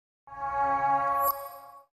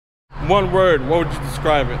One word, what would you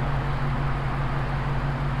describe it?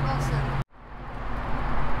 Awesome.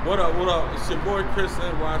 What up? It's your boy Chris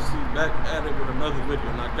NYC back at it with another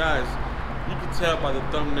video. Now guys, you can tell by the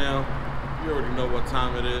thumbnail, you already know what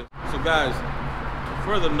time it is. So guys, on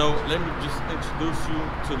further note, let me just introduce you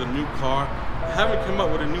to the new car. I haven't come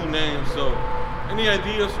up with a new name, so any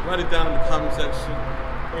ideas, write it down in the comment section.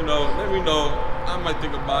 You know, let me know. I might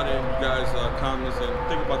think about it in you guys' comments and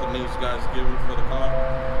think about the names you guys give me for the car.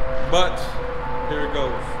 But here it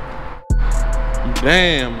goes.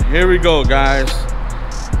 Damn, here we go, guys.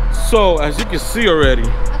 So as you can see already, A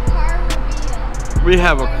car reveal. we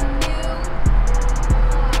have a Our new car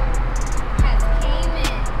has came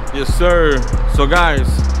in. yes sir. So guys,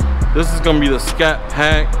 this is gonna be the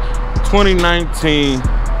SCATPACK 2019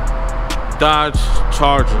 Dodge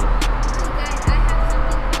Charger.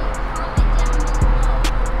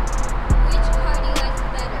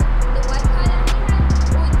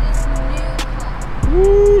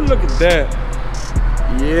 Woo, look at that.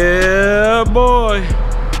 Yeah, boy.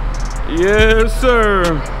 Yes, sir.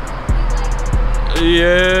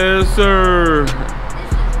 Yes, sir.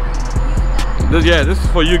 This is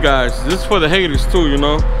for you guys. This is for the haters too, you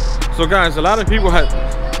know. So guys, a lot of people had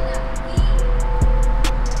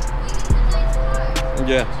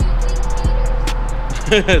yeah.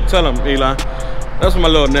 Tell him, Eli. That's my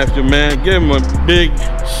little nephew, man. Give him a big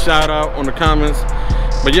shout out on the comments.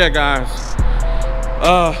 But yeah, guys,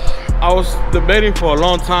 I was debating for a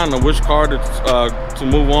long time on which car to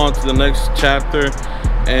move on to the next chapter,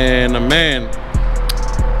 and man,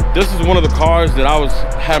 this is one of the cars that I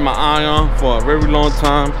had my eye on for a very long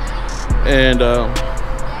time, and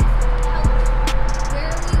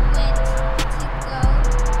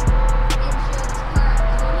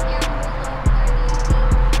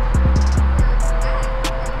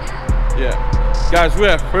yeah, guys, we're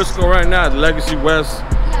at Frisco right now at Legacy West.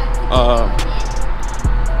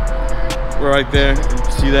 We're right there.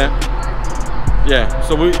 You see that? Yeah.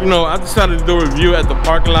 So I decided to do a review at the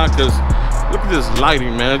parking lot because look at this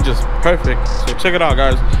lighting, man. It's just perfect. So check it out,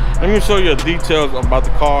 guys. Let me show you the details about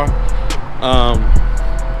the car.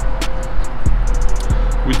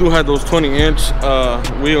 We do have those 20-inch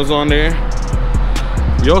wheels on there.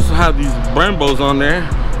 We also have these Brembos on there,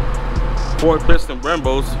 4-piston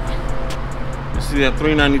Brembos. You see that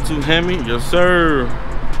 392 Hemi? Yes, sir.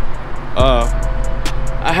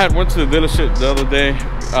 I went to the dealership the other day.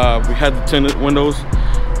 We had the tinted windows,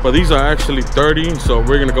 but these are actually 30, so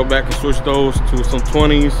we're gonna go back and switch those to some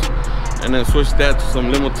 20s and then switch that to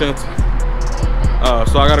some limo tints.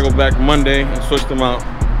 So I gotta go back Monday and switch them out.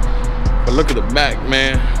 But look at the back,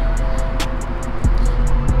 man.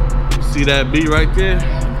 See that B right there?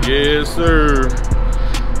 Yes, sir.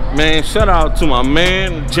 Man, shout out to my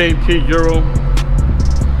man JP Euro.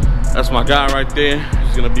 That's my guy right there.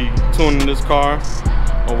 He's gonna be tuning this car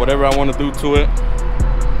or whatever I want to do to it.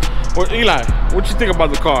 Well, Eli, what you think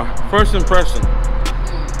about the car? First impression.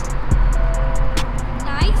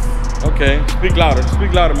 Nice. Okay, speak louder.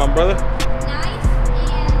 Speak louder, my brother. Nice and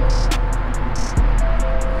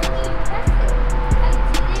really impressive. I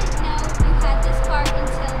didn't know you had this car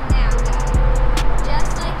until now, guys.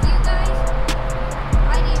 Just like you guys, I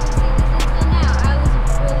didn't even see this until now. I was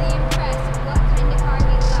really impressed with what kind of car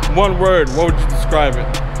you got. One word, what would you describe it?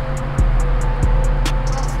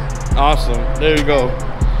 Awesome. Awesome. There you go.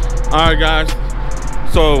 All right, guys.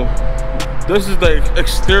 So this is the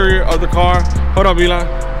exterior of the car. Hold up, Eli.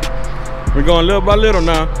 We're going little by little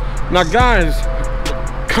now. Now, guys,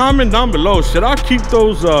 comment down below. Should I keep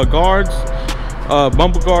those guards,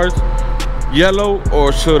 bumper guards, yellow,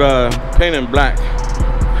 or should I paint them black?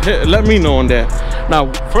 Let me know on that. Now,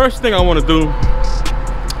 first thing I want to do,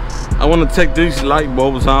 I want to take these light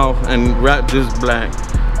bulbs off and wrap this black.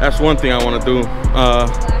 That's one thing I want to do.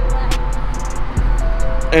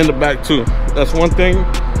 And the back too. That's one thing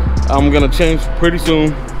I'm gonna change pretty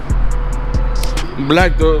soon.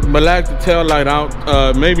 Black the tail light out.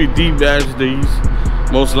 Maybe de-badge these,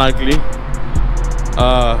 most likely.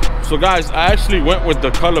 So guys, I actually went with the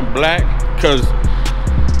color black because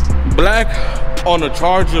black on the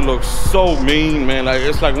Charger looks so mean, man. Like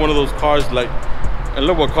it's like one of those cars. Like, and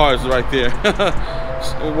look what car is right there.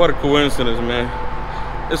 What a coincidence, man.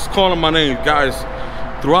 It's calling my name, guys.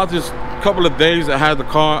 Throughout this couple of days I had the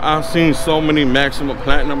car, I've seen so many Maxima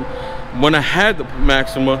Platinum. When I had the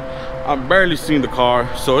Maxima, I barely seen the car,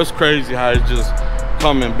 so it's crazy how it's just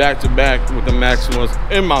coming back to back with the Maximas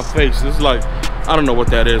in my face. It's like, I don't know what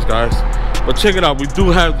that is, guys, but check it out. We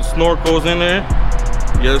do have the snorkels in there.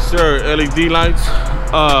 Yes, sir. LED lights.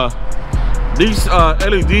 These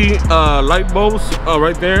LED light bulbs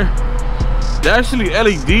right there, they're actually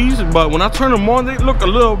LEDs, but when I turn them on, they look a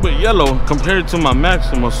little bit yellow compared to my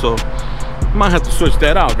Maxima, so I might have to switch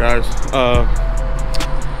that out, guys.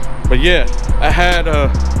 But yeah, I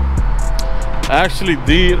actually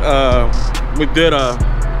did we did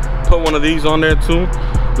put one of these on there too,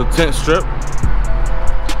 the tent strip.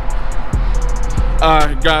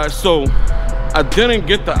 Alright guys, so I didn't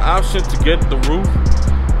get the option to get the roof,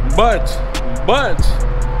 but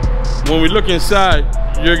when we look inside,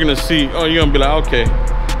 you're gonna see, oh, you're gonna be like, okay,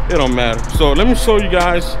 it don't matter. So let me show you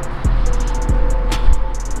guys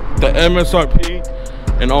the MSRP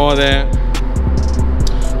and all that.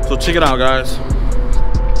 So check it out, guys.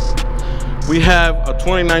 We have a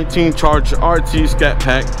 2019 Charger RT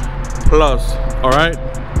SCATPACK Plus, all right?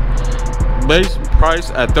 Base price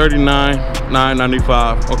at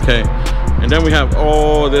 $39,995, okay. And then we have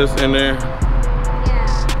all this in there.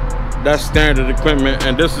 Yeah. That's standard equipment,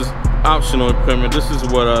 and this is optional equipment. This is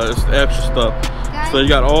what it's the extra stuff. Guys, so you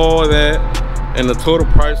got all that, and the total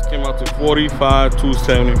price came out to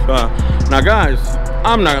 $45,275. Now guys,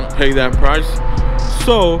 I'm not gonna pay that price.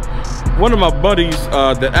 So one of my buddies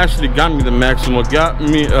that actually got me the Maxima got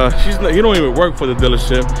me, he don't even work for the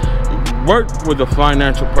dealership, worked with a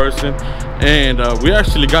financial person, and we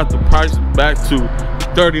actually got the price back to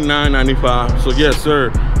 $39.95. So yes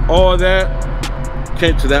sir, all that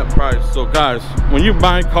came to that price. So guys, when you're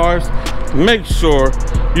buying cars, make sure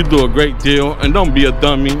you do a great deal and don't be a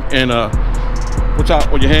dummy and watch out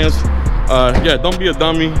with your hands. Yeah, don't be a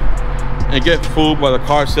dummy and get fooled by the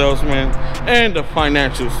car salesman and the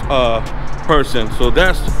financial person. So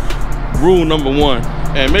that's rule number one.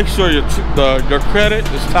 And make sure your credit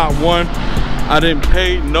is top one. I didn't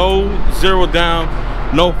pay no zero down,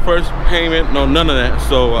 no first payment, no none of that.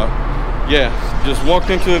 So yeah, just walked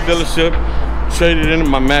into the dealership, traded in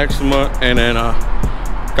my Maxima, and then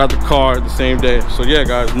got the car the same day. So yeah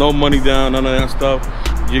guys, no money down, none of that stuff.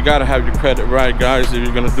 You gotta have your credit right, guys, if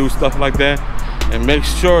you're gonna do stuff like that. And make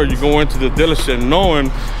sure you go into the dealership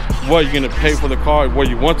knowing what you're gonna pay for the car, what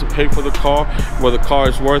you want to pay for the car, what the car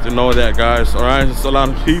is worth, and all that, guys. All right, it's a lot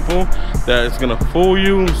of people that is gonna fool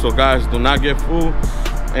you, so guys, do not get fooled.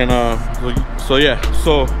 And so yeah,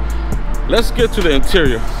 so let's get to the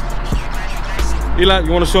interior. Eli,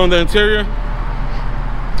 you want to show them the interior?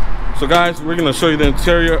 So guys, we're gonna show you the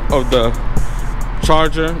interior of the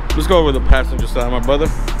Charger. Let's go over the passenger side, my brother.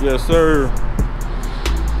 Yes sir.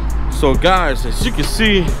 So guys, as you can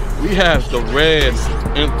see, we have the red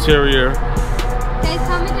interior. guys,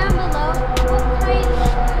 comment down below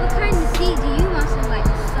what kind of seat do you want? Some like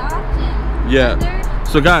soft and Yeah. leather?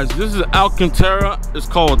 So guys, this is Alcantara. It's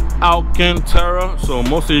called Alcantara. So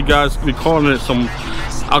most of you guys be calling it some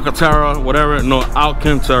Alcantara, whatever. No,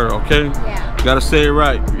 Alcantara, okay? Yeah. You gotta say it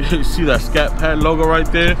right. You see that SCATPACK logo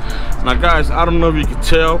right there? Now guys, I don't know if you can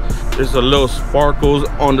tell, there's a little sparkles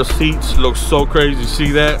on the seats. Looks so crazy.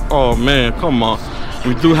 See that? Oh man, come on.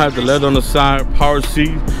 We do have the leather on the side, power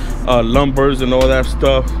seat, lumbers and all that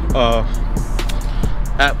stuff.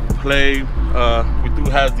 Apple Play. We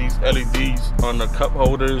do have these LEDs on the cup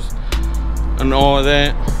holders and all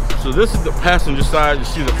that. So this is the passenger side. You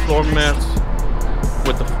see the floor mats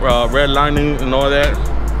with the red lining and all that.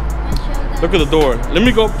 Look at the door. Let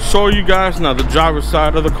me go show you guys now the driver's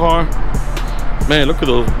side of the car. Man, look at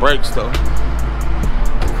those brakes though.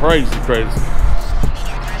 Crazy, crazy.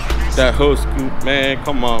 That hood scoop, man,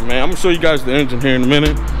 come on, man. I'm gonna show you guys the engine here in a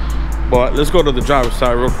minute, but let's go to the driver's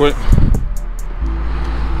side real quick.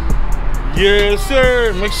 Yes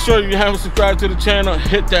sir, make sure you haven't subscribed to the channel,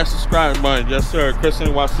 hit that subscribe button. Yes sir, Chris and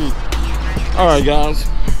Wasu. All right guys,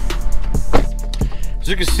 as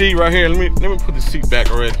you can see right here, let me put the seat back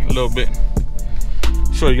already a little bit,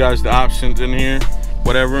 show you guys the options in here,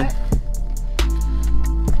 whatever.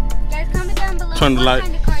 Guys, comment down below Turn the light.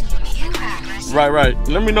 what kind of car you have. Right,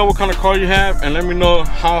 let me know what kind of car you have, and let me know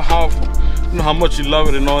how you know how much you love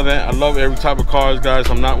it and all that. I love every type of cars, guys.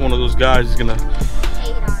 I'm not one of those guys who's gonna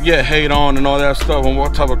hate on and all that stuff on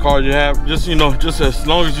what type of car you have. Just, you know, just as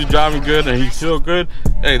long as you're driving good and you feel good,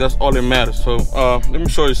 hey, that's all that matters. So let me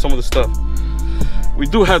show you some of the stuff. We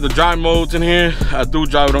do have the drive modes in here. I do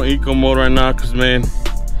drive it on eco mode right now because, man,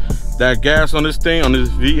 that gas on this thing, on this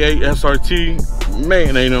V8 SRT,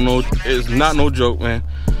 man, it's not no joke, man.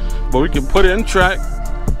 But we can put it in track,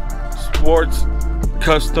 sports,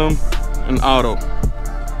 custom, and auto.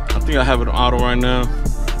 I think I have it on auto right now.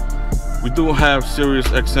 We do have Sirius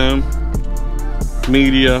XM,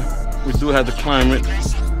 media. We do have the climate.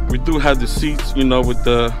 We do have the seats, you know, with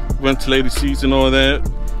the ventilated seats and all that.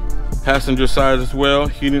 Passenger side as well,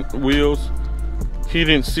 heated wheels,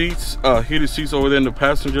 heated seats over there in the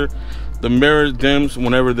passenger. The mirror dims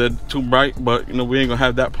whenever they're too bright, but you know, we ain't gonna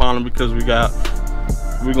have that problem because we're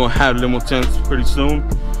gonna have limo tints pretty soon.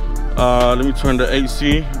 Let me turn the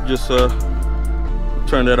AC, just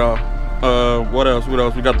turn that off. What else? We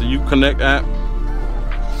got the Uconnect app.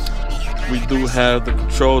 We do have the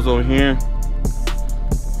controls over here.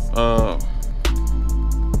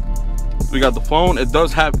 We got the phone. It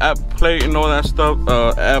does have Apple Play and all that stuff,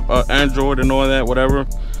 Android and all that, whatever.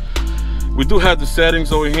 We do have the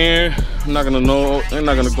settings over here. I'm not gonna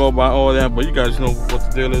go by all that, but you guys know what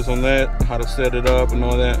the deal is on that, how to set it up and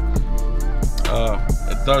all that.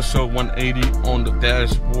 It does show 180 on the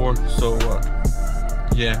dashboard, so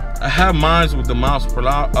yeah. I have mine with the miles per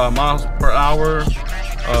hour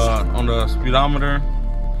on the speedometer,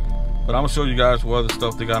 but I'm gonna show you guys what other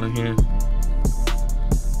stuff they got in here.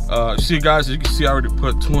 See guys, as you can see, I already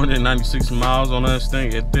put 296 miles on this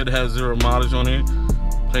thing. It did have 0 mileage on it.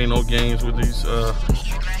 Playing no games with these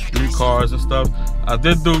new cars and stuff. I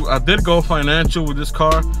did go financial with this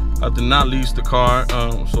car. I did not lease the car,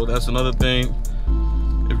 so that's another thing.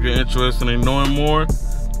 If you're interested in knowing more,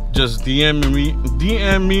 just DM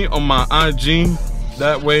me on my IG.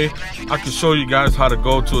 That way I can show you guys how to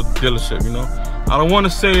go to a dealership. You know, I don't want to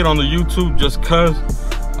say it on the YouTube just cause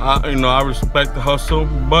I respect the hustle,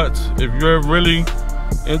 but if you're really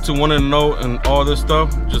into wanting to know and all this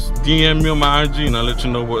stuff, just DM me on my IG and I'll let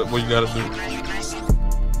you know what you gotta do.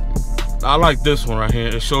 I like this one right here.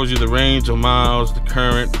 It shows you the range of miles, the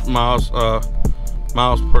current miles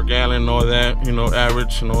per gallon and all that, you know,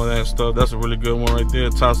 average and all that stuff. That's a really good one right there.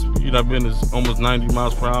 Top speed I've been is almost 90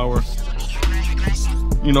 miles per hour.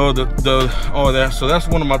 You know, all that. So that's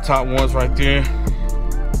one of my top ones right there.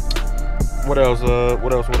 What else?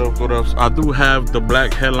 What else? I do have the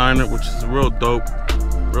black headliner, which is real dope.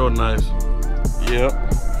 Real nice. Yep.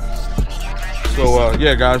 So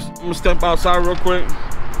yeah guys, I'm gonna step outside real quick.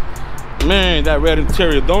 Man, that red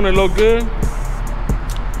interior, don't it look good?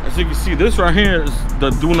 As you can see, this right here is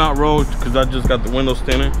the do not roll because I just got the windows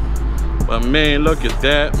tinted. But man, look at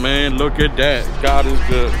that, man, look at that. God is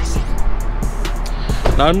good.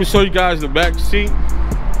 Now let me show you guys the back seat.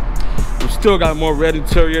 We still got more red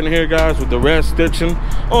interior in here guys, with the red stitching.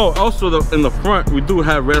 Oh, also in the front we do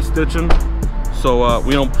have red stitching. So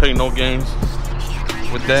we don't play no games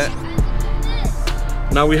with that.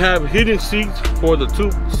 Now we have heated seats for the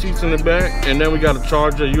 2 seats in the back, and then we got a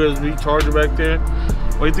charger, USB charger back there.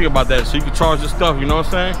 What do you think about that? So you can charge your stuff, you know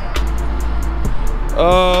what I'm saying?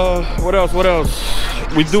 What else?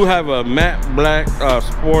 We do have a matte black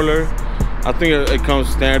spoiler. I think it comes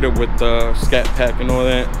standard with the SCATPACK and all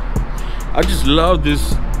that. I just love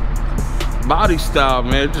this body style,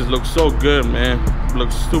 man. It just looks so good, man. It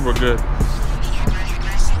looks super good.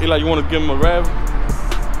 Eli, you want to give him a rev?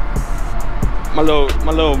 My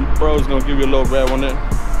little bro's gonna give you a little rev on that.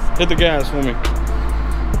 Hit the gas for me.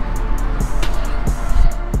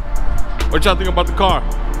 What y'all think about the car?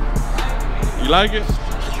 You like it?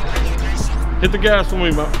 Hit the gas for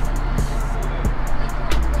me, bro.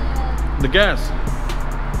 The gas.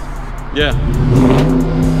 Yeah.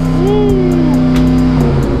 Woo.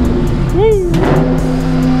 Woo.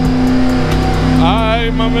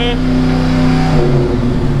 Alright, my man.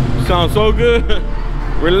 Sounds so good.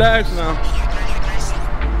 Relax now.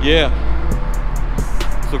 Yeah.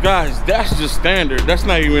 So guys, that's just standard. That's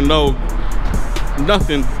not even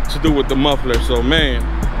nothing to do with the muffler. So man,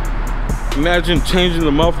 imagine changing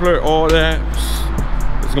the muffler, all that.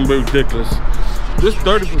 It's gonna be ridiculous. This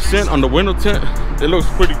 30% on the window tint, it looks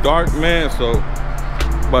pretty dark, man. So,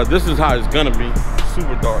 but this is how it's gonna be,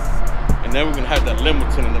 super dark. And then we're gonna have that limo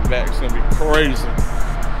tint in the back. It's gonna be crazy,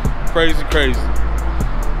 crazy, crazy.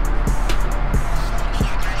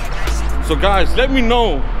 So guys, let me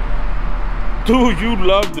know, do you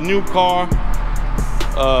love the new car?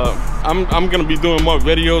 I'm gonna be doing more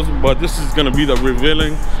videos, but this is gonna be the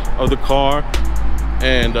revealing of the car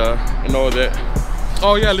and all that.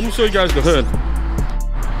 Oh yeah, let me show you guys the hood.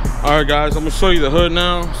 All right guys, I'm gonna show you the hood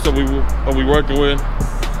now. So what we working with.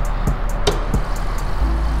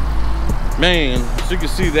 Man, so you can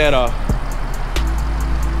see that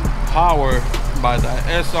power by the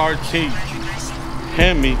SRT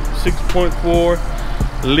Hemi 6.4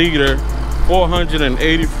 liter,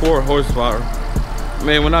 484 horsepower.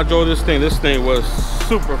 Man, when I drove this thing was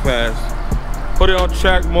super fast. Put it on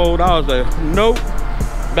track mode, I was like, nope,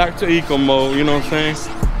 back to eco mode, you know what I'm saying?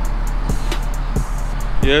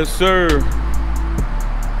 Yes, sir.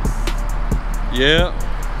 Yeah.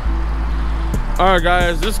 All right,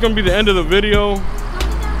 guys, this is gonna be the end of the video.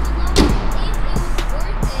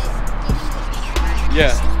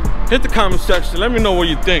 Yeah. Hit the comment section. Let me know what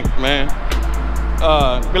you think, man.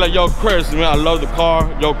 be like, yo, Chris, man, I love the car.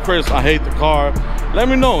 Yo, Chris, I hate the car. Let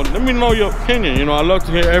me know your opinion. You know, I love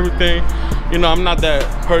to hear everything. You know, I'm not that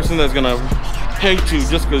person that's gonna hate you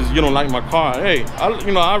just because you don't like my car. Hey,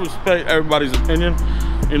 I respect everybody's opinion.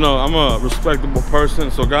 You know, I'm a respectable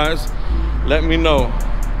person. So guys, let me know.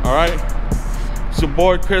 All right, it's your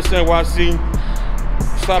boy Chris NYC.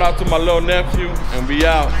 Shout out to my little nephew, and we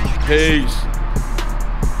out. Peace.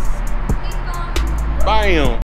 Bam.